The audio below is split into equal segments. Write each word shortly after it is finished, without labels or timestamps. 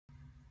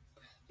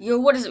Yo,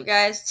 what is up,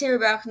 guys? Today we're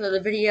back with another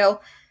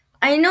video.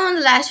 I know in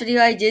the last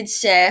video I did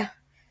say,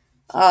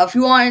 if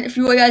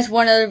you guys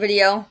want another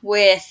video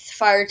with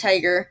Fire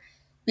Tiger,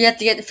 we have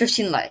to get to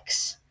 15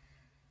 likes.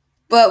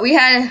 But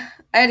I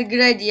had a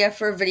good idea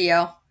for a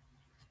video.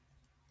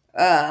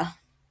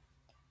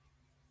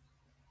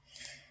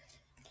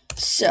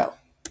 So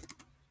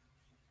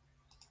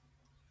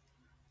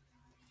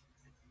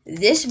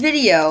this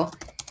video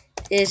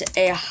is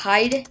a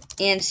hide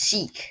and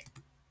seek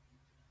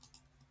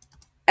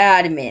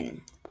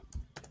admin.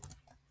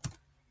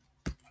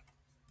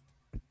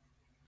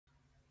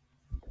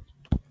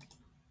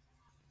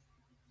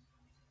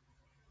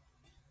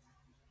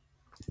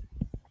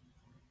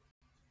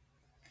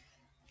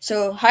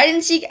 So hide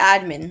and seek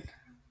admin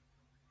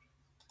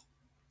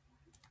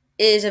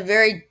is a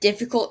very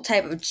difficult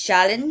type of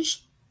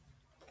challenge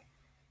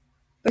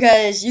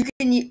because you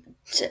can use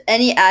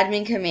any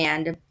admin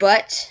command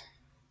but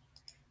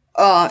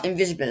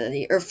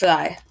invisibility or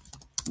fly.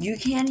 You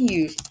can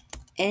use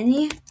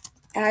any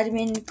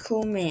admin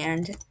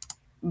command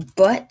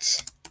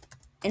but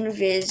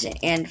invis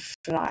and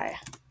fly.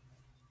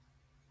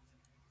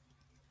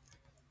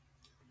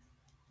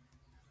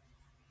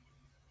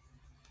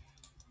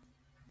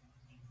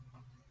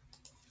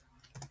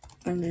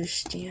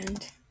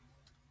 Understand?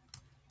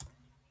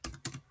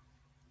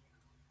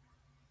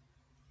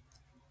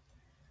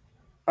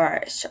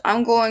 Alright, so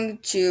I'm going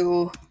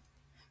to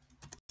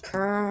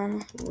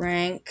perm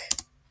rank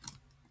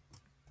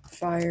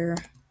Fire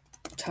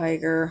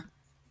Tiger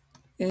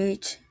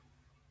 8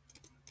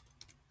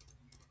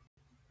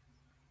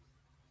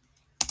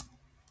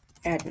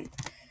 admin.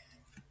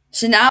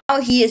 So now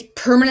he is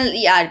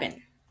permanently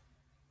admin.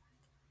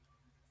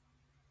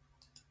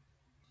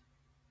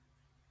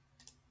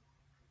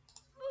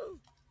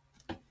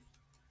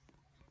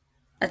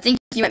 I think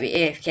he might be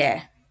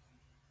AFK.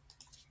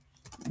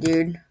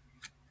 Dude.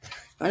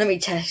 Let me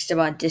text him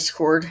on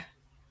Discord.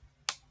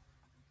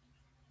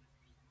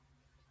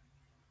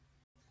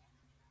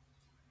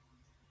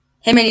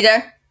 Hey man, you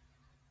there?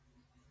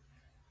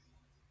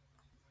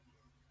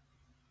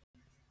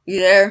 You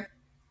there?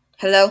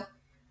 Hello?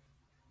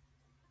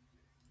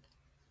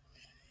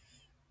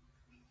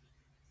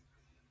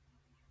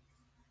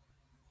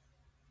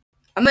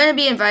 I'm going to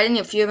be inviting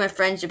a few of my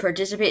friends to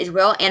participate as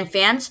well, and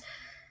fans.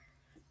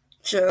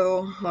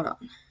 So, hold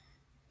on.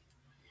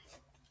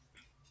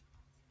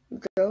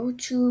 Go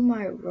to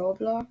my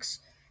Roblox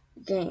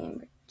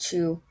game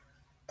to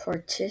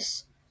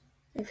participate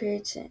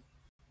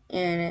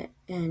in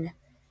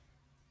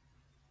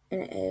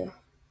a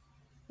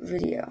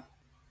video.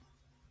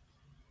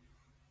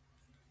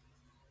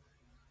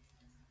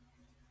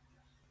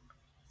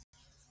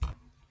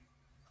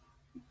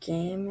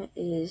 Game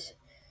is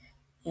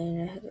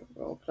in the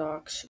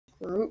Roblox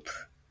group.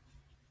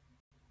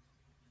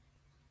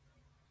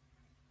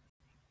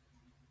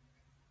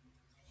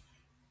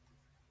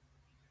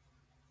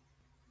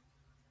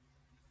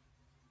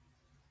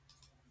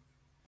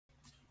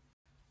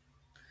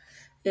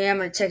 Yeah, I'm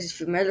gonna text a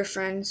few of my other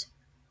friends.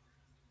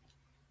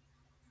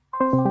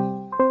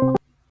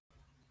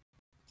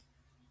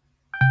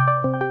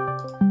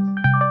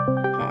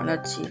 Oh,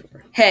 let's see.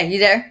 Hey, you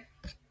there?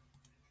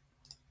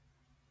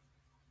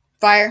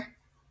 Fire?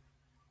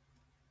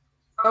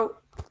 Oh.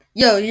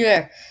 Yo, you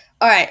there?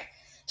 Alright.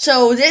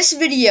 So this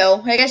video,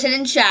 like I said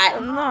in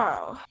chat,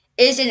 No.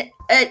 is an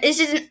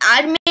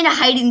admin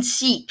hide and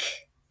seek.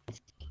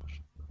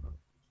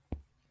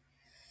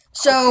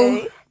 So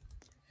Okay.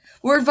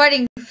 we're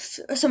inviting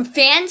some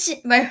fans,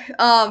 my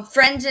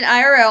friends in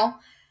IRL,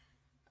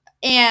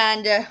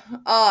 and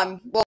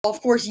well,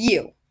 of course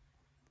you.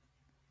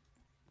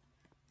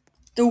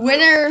 The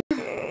winner.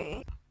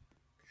 Okay.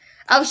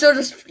 I'm still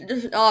just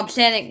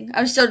standing.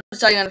 I'm still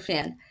deciding on a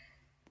fan.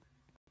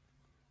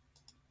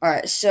 All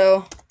right,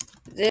 so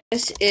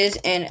this is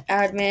an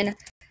admin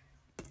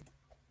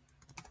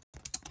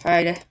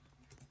hide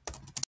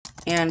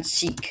and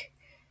seek.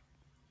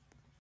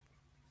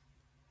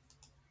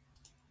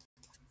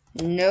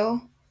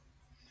 No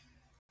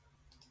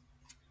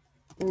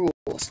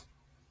rules.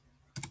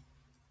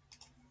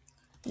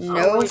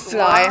 No wait,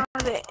 fly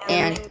what are the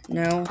and admin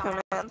no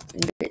commands?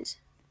 invis.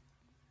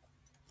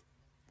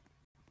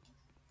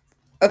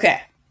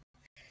 Okay.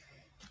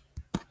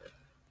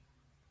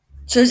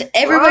 So is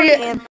everybody? What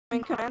are the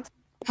admin commands?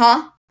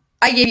 Huh?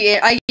 I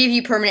gave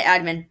you permanent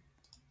admin.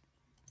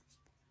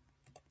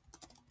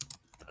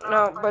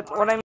 No, but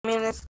what I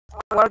mean is,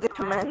 what are the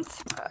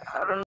commands? I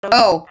don't know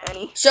Oh,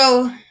 any.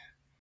 so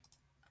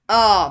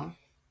hold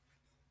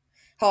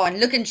on.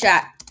 Look in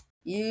chat.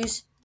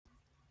 Use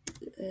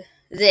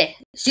this.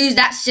 Use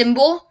that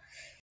symbol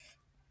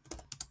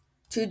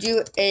to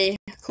do a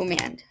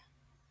command.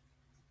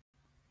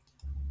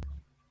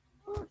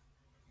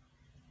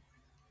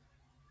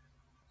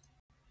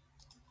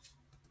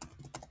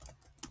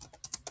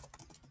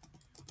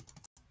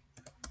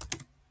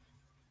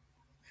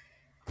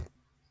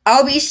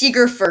 I'll be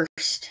seeker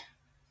first.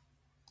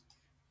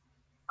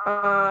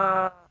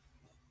 I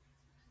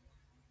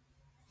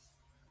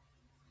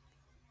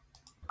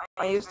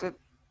used it.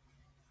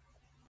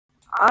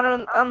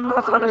 I'm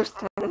not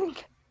understanding.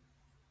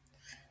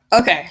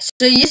 Okay,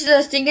 so you use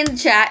the thing in the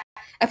chat.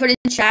 I put it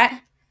in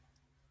chat.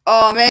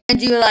 I'm gonna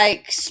do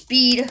like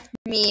speed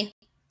me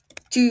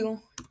to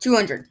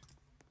 200.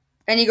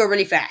 And you go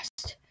really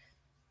fast.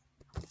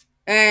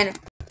 And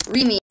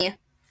me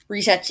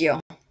resets you.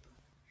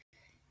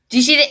 Do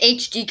you see the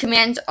HD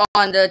commands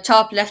on the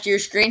top left of your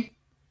screen?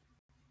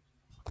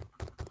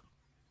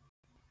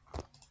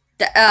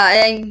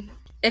 And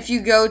if you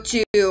go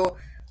to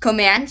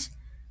commands.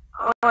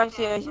 Oh, I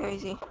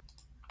see.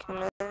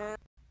 Command.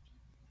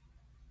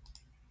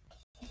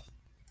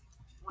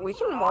 We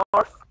can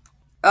morph.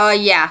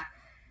 Yeah.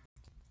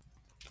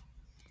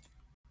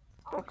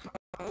 Okay.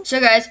 So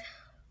guys,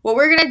 what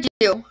we're gonna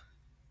do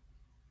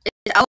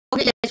is I'll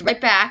get you guys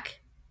right back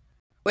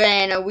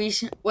when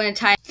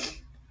time.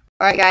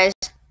 All right, guys,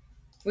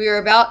 we are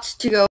about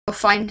to go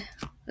find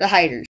the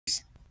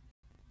hiders.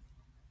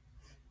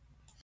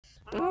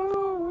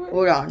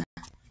 Hold on.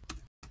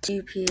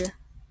 TP.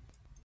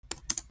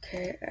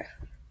 Okay.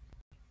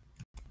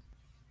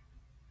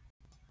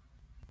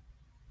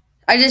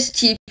 I just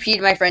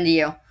TP'd my friend to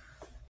you.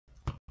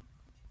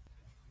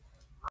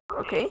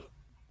 Okay.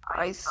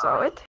 I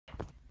saw it.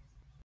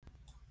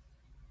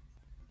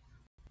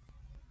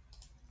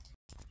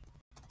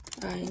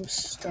 Time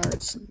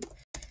starts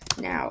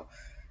now.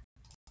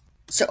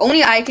 So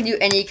only I can do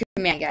any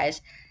command,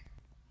 guys.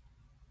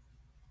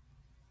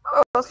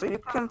 Oh, so you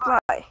can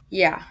fly.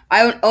 Yeah,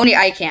 only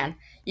I can.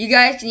 You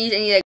guys can use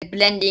any like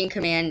blending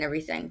command and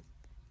everything.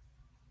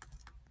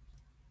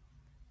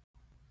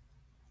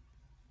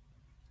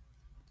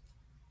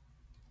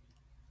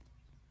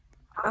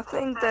 I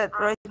think that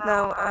right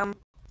now I'm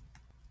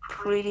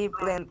pretty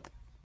blend.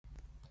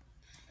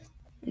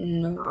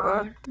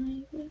 No.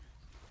 Who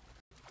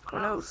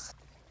knows?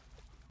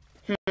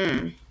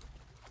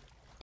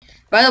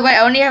 By the way,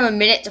 I only have a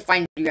minute to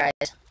find you guys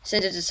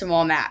since it's a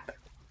small map.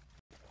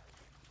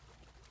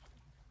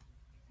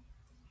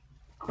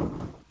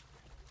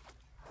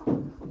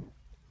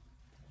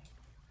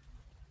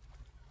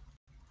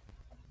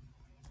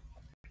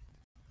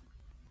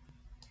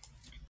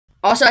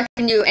 Also, I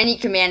can do any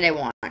command I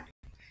want.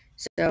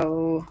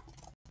 So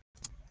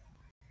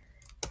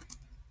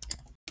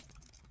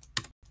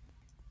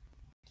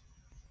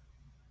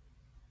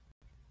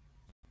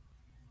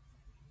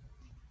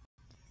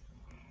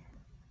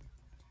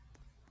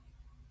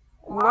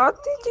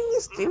What did you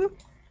just do?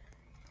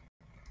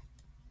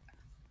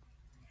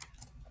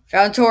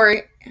 found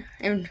Tori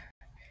and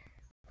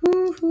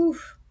whoo.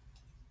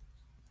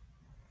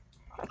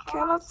 I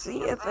cannot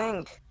see a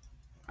thing.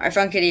 I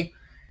found Kitty.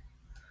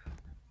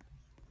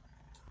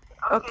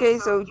 Okay,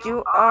 so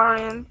you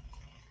aren't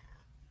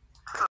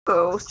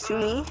close to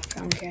me.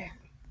 Okay.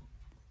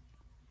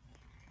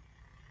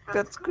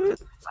 That's good.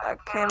 I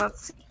cannot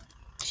see.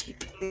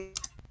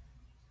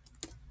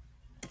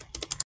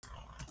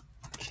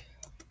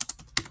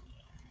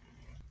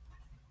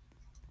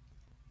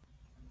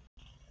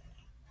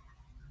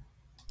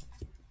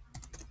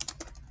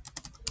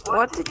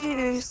 What did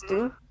you just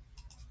do?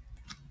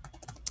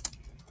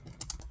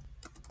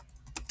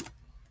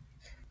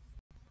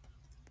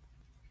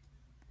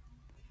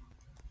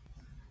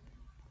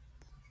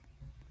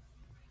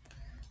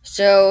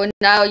 So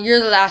now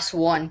you're the last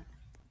one.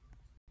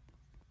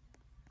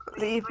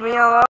 Leave me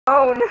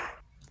alone.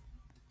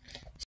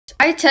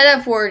 I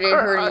teleported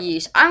her to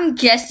use. I'm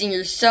guessing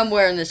you're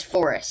somewhere in this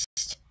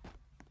forest.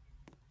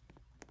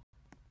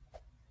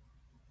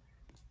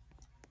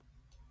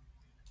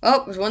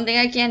 Oh, there's one thing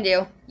I can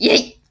do.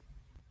 Yay!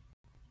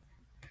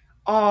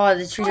 Oh,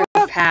 the trees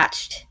are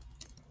patched.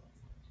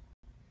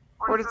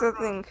 What is that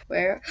thing?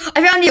 Where?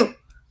 I found you!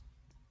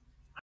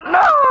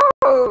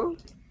 No!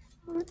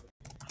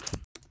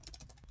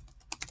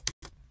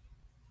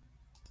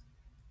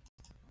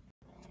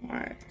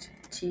 Alright.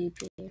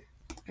 TP.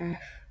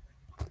 F.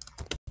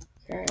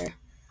 Okay.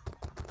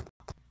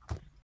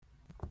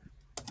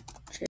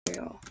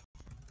 Jail.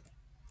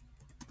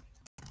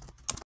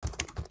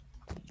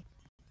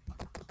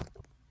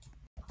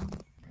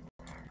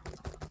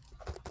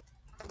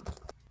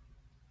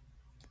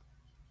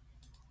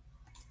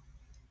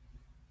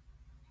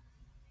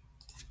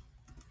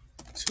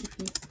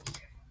 TP.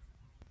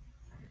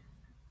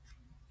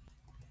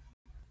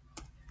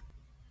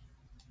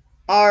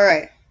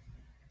 Alright.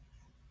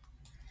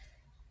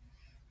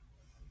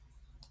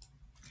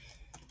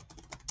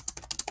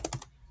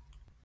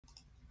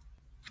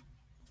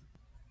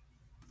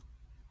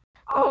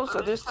 Oh,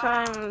 so this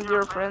time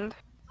your friend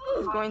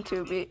is going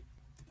to be...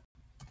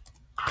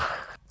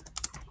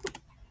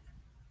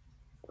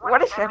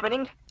 What is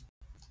happening?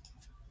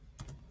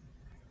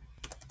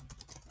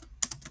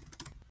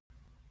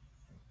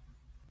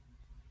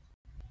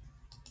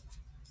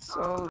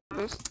 So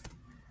this...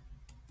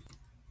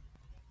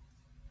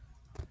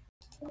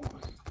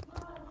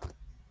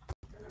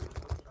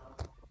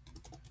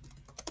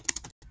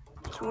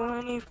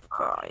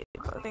 25,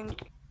 I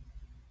think.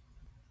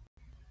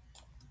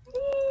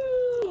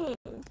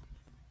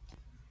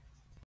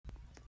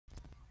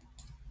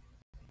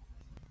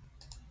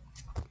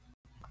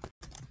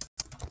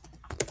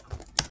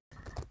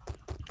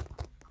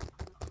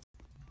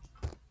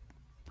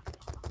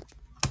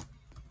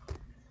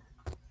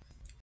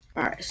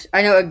 Alright,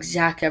 I know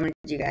exactly what I'm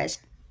gonna do, guys.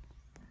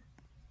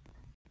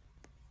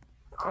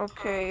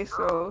 Okay,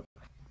 so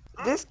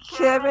this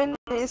cabin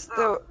is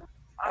the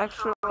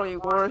actually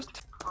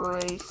worst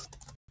place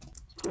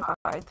to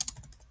hide.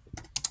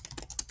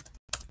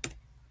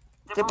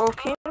 The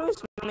volcano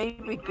is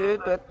maybe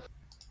good, but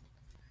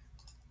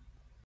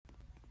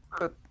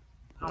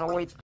no,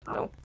 wait,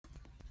 no.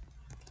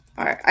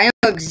 Alright, I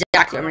know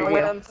exactly what I'm No, gonna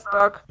wait, do. I'm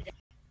stuck.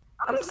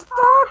 I'm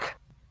stuck!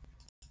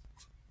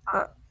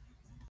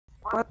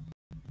 What?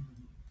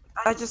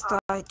 I just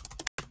died.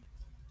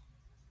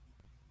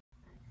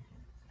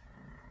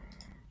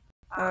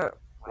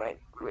 Wait.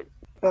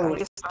 Oh, I wait.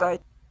 just died.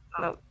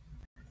 No,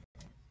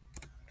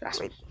 That's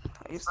wait.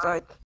 I just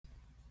died.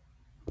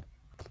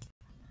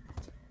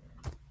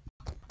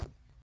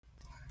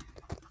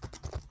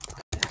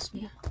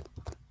 me.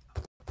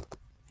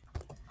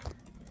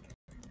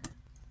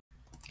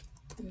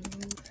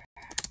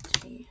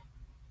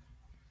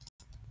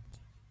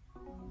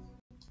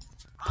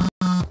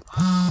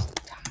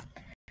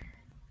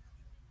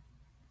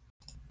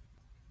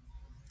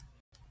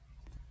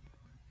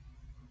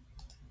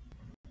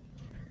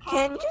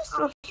 Can you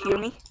still hear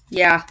me?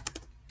 Yeah.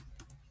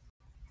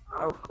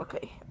 Oh,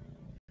 okay.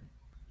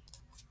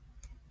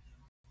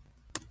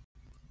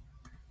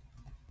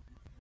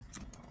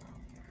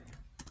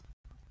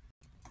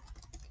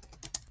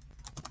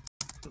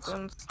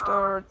 Don't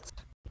start.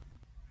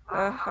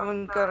 I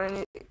haven't got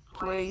any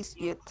place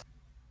yet.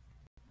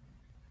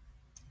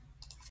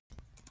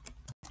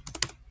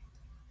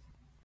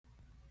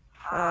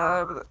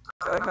 But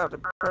I have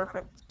the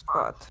perfect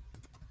spot.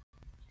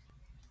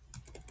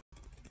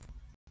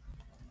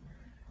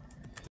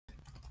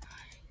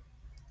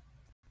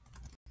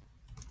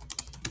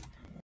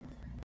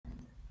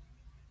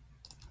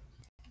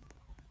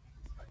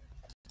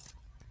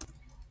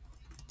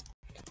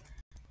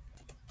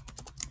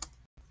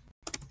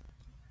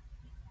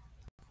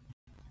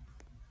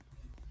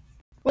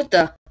 What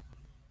the?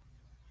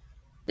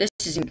 This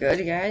isn't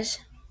good, guys.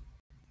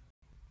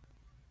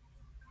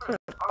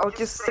 I'll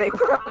just say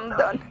when I'm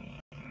done.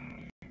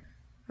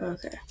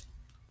 Okay.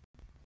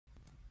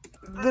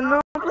 The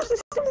number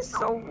system is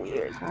so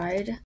weird.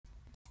 Hide.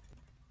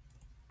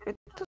 It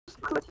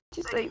doesn't let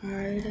you say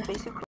Hide.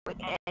 basically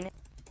anything.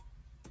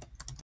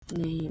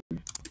 Name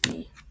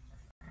me.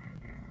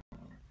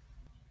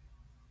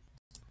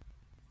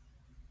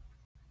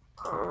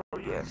 Oh,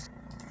 yes.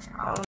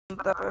 I'm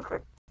the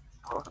perfect.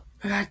 Oh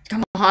God,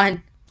 come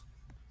on.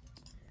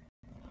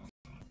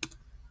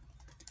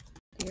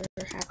 Dear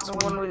hats No me.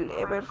 one will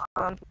ever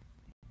find.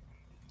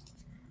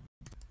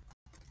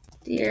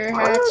 Dear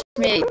Why hats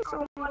are me. there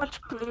so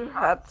much clear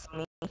hats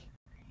me?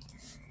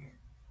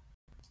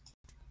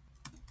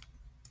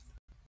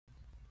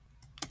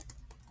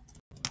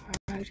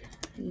 Hide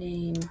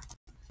name.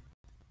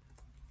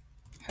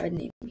 Hide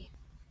name me.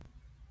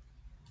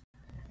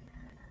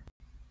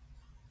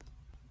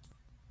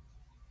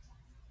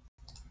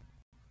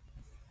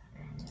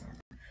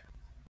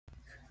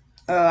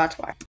 Oh, that's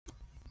why.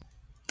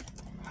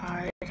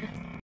 Hide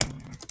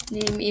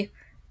name me.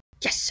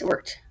 Yes, it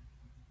worked.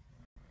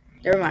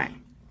 Never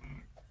mind.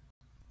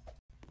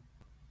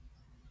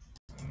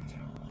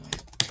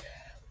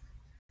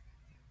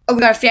 Oh,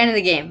 we got a fan in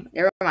the game.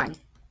 Never mind.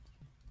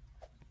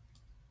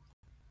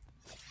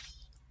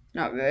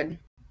 Not good.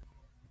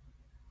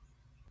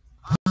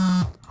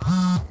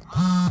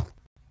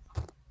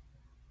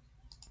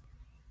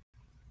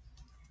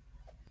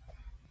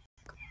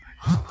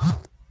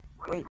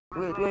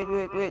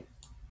 Wait.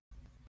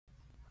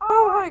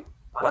 Oh my,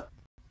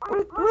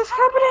 what is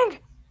happening?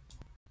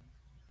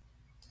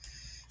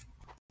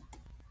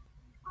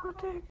 What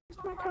the heck is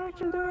my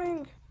character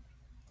doing?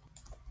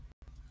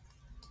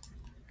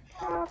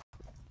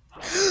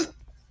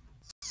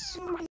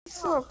 See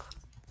myself.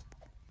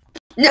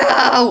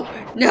 No!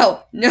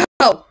 No! No!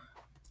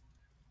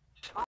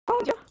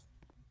 Found you.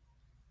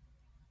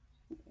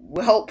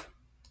 Welp.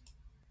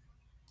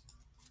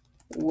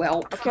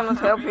 I cannot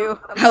help you.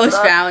 I was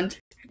stuck. found.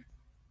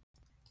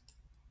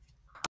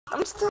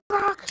 I'm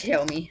stuck.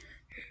 Kill me.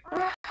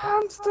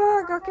 I'm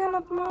stuck. I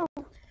cannot move.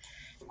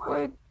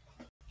 Wait.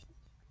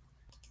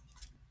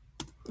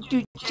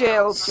 You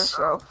jailed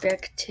yourself. Oh,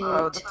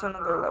 Spectate. that's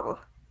another level.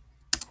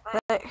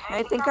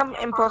 I think I'm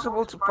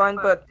impossible to find,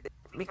 but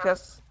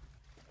because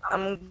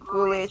I'm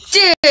glitched.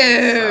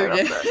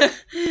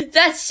 Dude!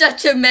 That's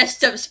such a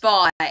messed up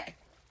spot.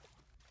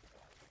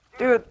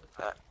 Dude.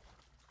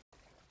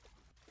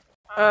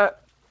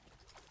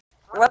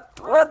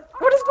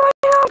 What is going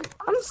on?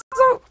 I'm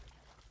so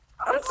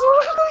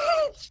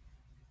glitched.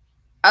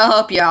 I'll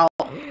help you out.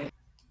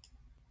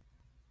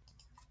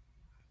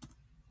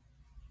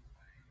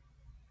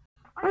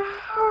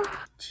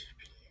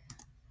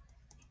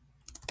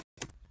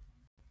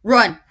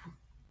 Run!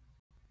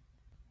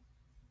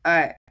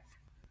 Alright.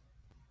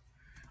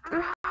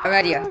 I'm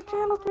ready. I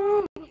cannot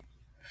move.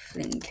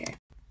 Okay.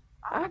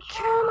 I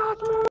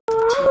cannot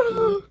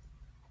move.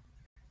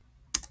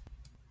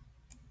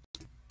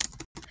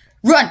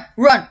 Run!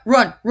 Run!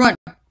 Run! Run!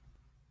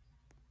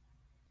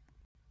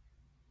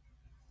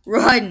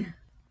 Run!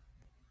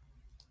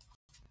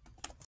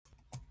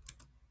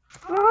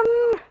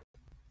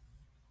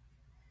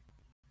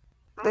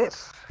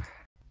 this.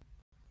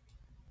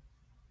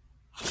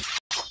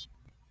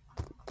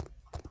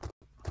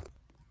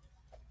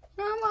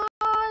 Come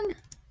on.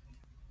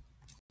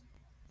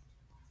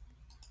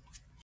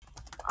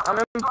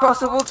 I'm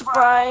impossible to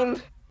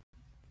find.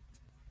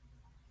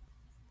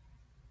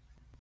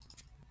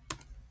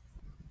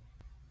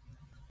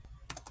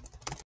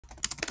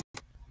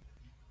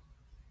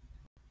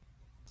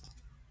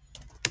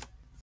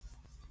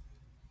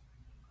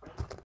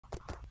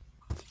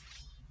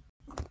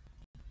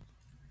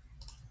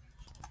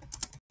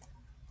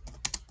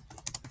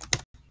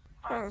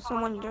 Hey,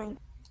 someone doing.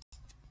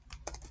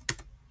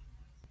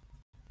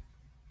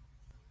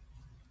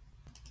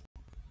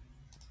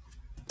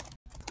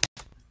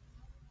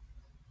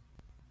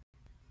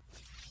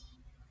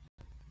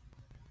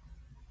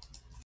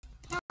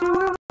 You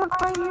will not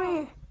find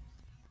me.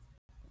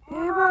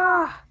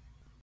 Eva.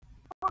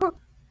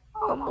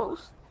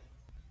 Almost.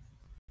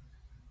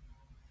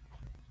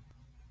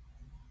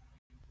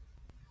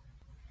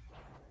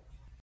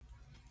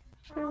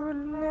 She will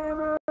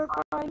never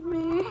find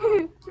me.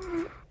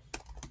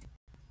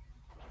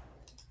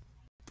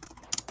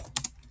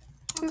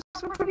 She's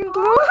so freaking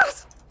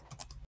close.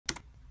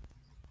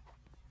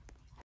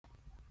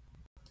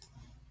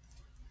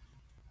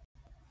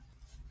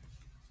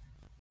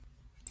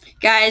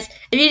 Guys,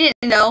 if you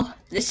didn't know,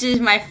 this is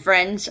my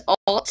friend's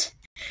alt.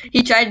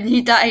 He thought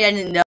he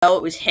didn't know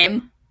it was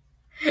him.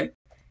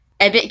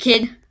 Epic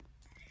Kid.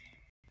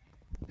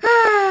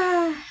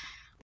 Oh.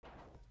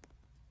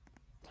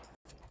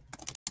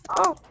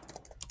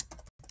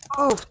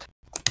 Moved.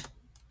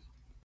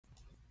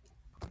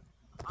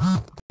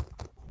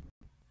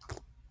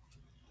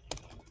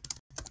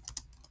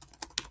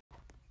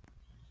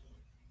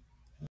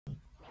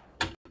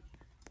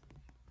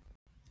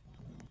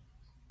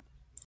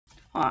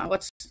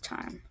 What's the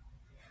time?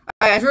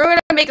 Alright guys, we're gonna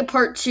make a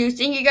part 2.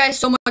 Thank you guys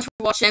so much for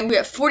watching. We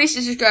have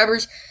 46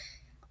 subscribers.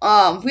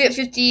 We have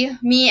 50.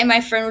 Me and my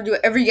friend will do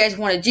whatever you guys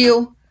want to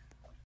do.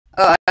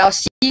 I'll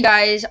see you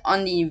guys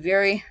on the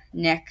very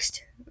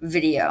next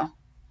video.